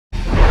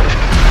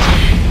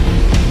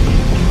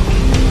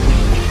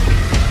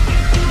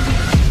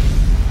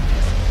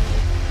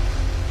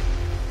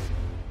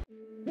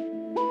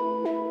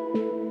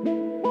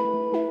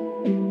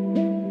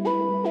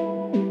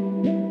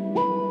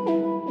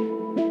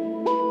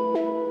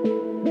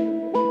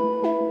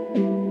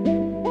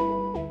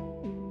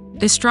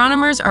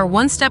Astronomers are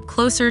one step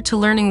closer to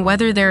learning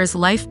whether there is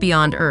life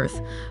beyond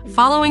Earth,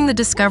 following the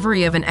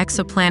discovery of an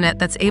exoplanet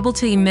that's able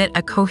to emit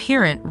a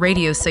coherent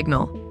radio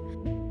signal.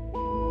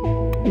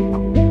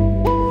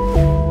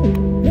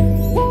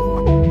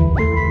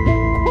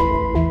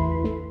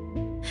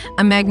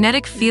 A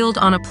magnetic field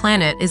on a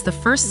planet is the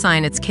first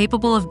sign it's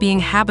capable of being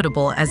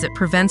habitable, as it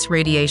prevents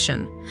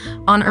radiation.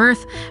 On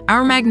Earth,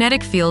 our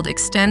magnetic field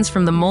extends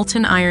from the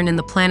molten iron in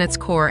the planet's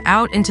core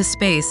out into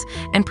space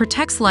and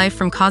protects life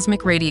from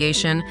cosmic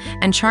radiation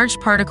and charged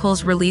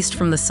particles released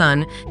from the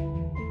Sun.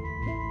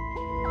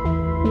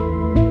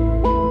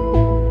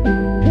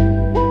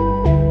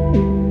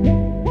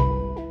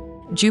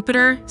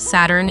 Jupiter,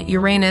 Saturn,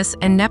 Uranus,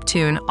 and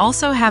Neptune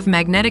also have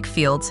magnetic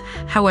fields.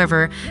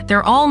 However,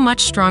 they're all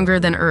much stronger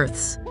than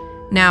Earth's.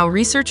 Now,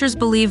 researchers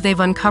believe they've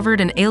uncovered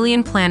an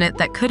alien planet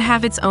that could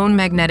have its own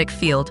magnetic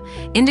field,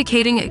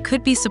 indicating it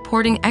could be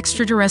supporting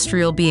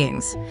extraterrestrial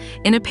beings.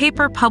 In a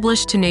paper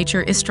published to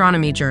Nature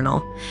Astronomy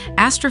journal,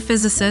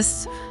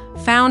 astrophysicists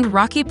found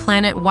rocky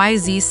planet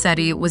YZ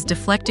Ceti was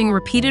deflecting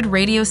repeated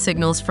radio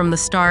signals from the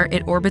star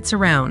it orbits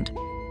around.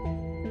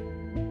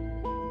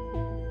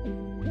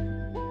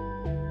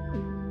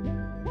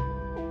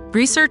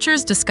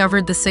 Researchers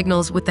discovered the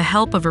signals with the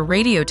help of a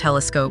radio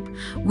telescope.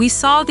 "We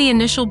saw the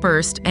initial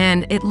burst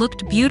and it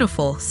looked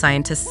beautiful,"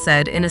 scientists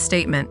said in a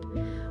statement.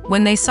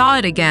 When they saw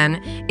it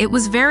again, it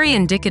was very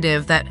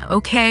indicative that,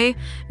 okay,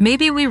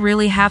 maybe we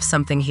really have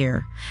something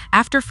here.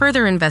 After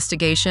further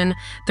investigation,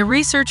 the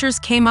researchers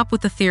came up with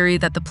the theory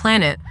that the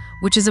planet,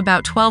 which is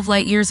about 12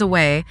 light-years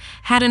away,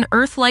 had an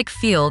Earth-like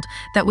field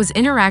that was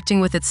interacting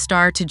with its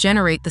star to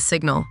generate the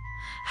signal.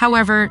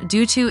 However,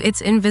 due to its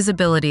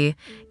invisibility,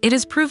 it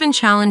has proven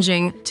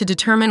challenging to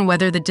determine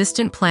whether the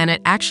distant planet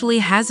actually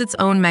has its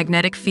own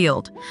magnetic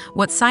field.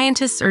 What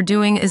scientists are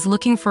doing is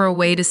looking for a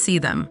way to see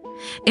them.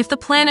 If the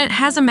planet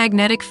has a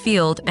magnetic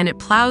field and it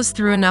plows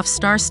through enough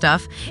star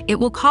stuff, it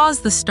will cause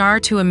the star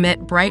to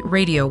emit bright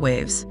radio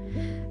waves.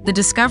 The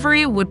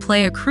discovery would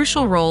play a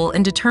crucial role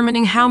in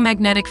determining how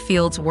magnetic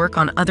fields work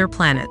on other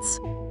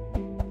planets.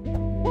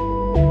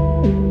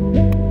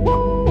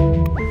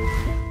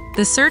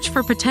 The search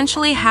for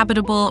potentially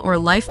habitable or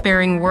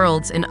life-bearing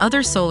worlds in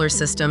other solar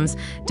systems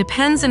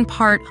depends in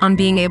part on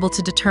being able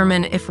to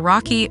determine if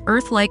rocky,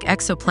 Earth-like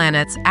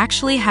exoplanets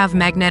actually have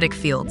magnetic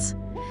fields.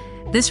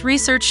 This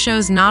research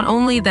shows not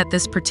only that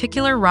this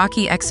particular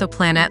rocky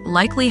exoplanet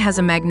likely has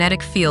a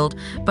magnetic field,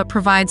 but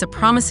provides a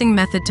promising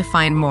method to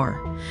find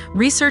more.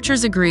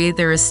 Researchers agree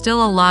there is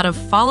still a lot of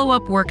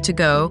follow-up work to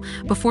go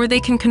before they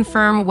can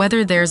confirm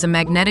whether there's a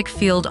magnetic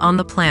field on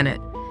the planet.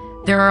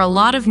 There are a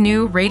lot of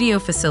new radio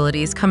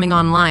facilities coming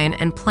online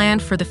and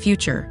planned for the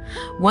future.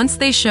 Once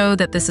they show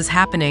that this is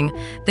happening,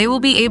 they will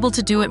be able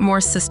to do it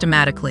more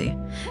systematically.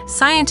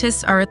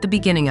 Scientists are at the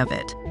beginning of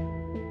it.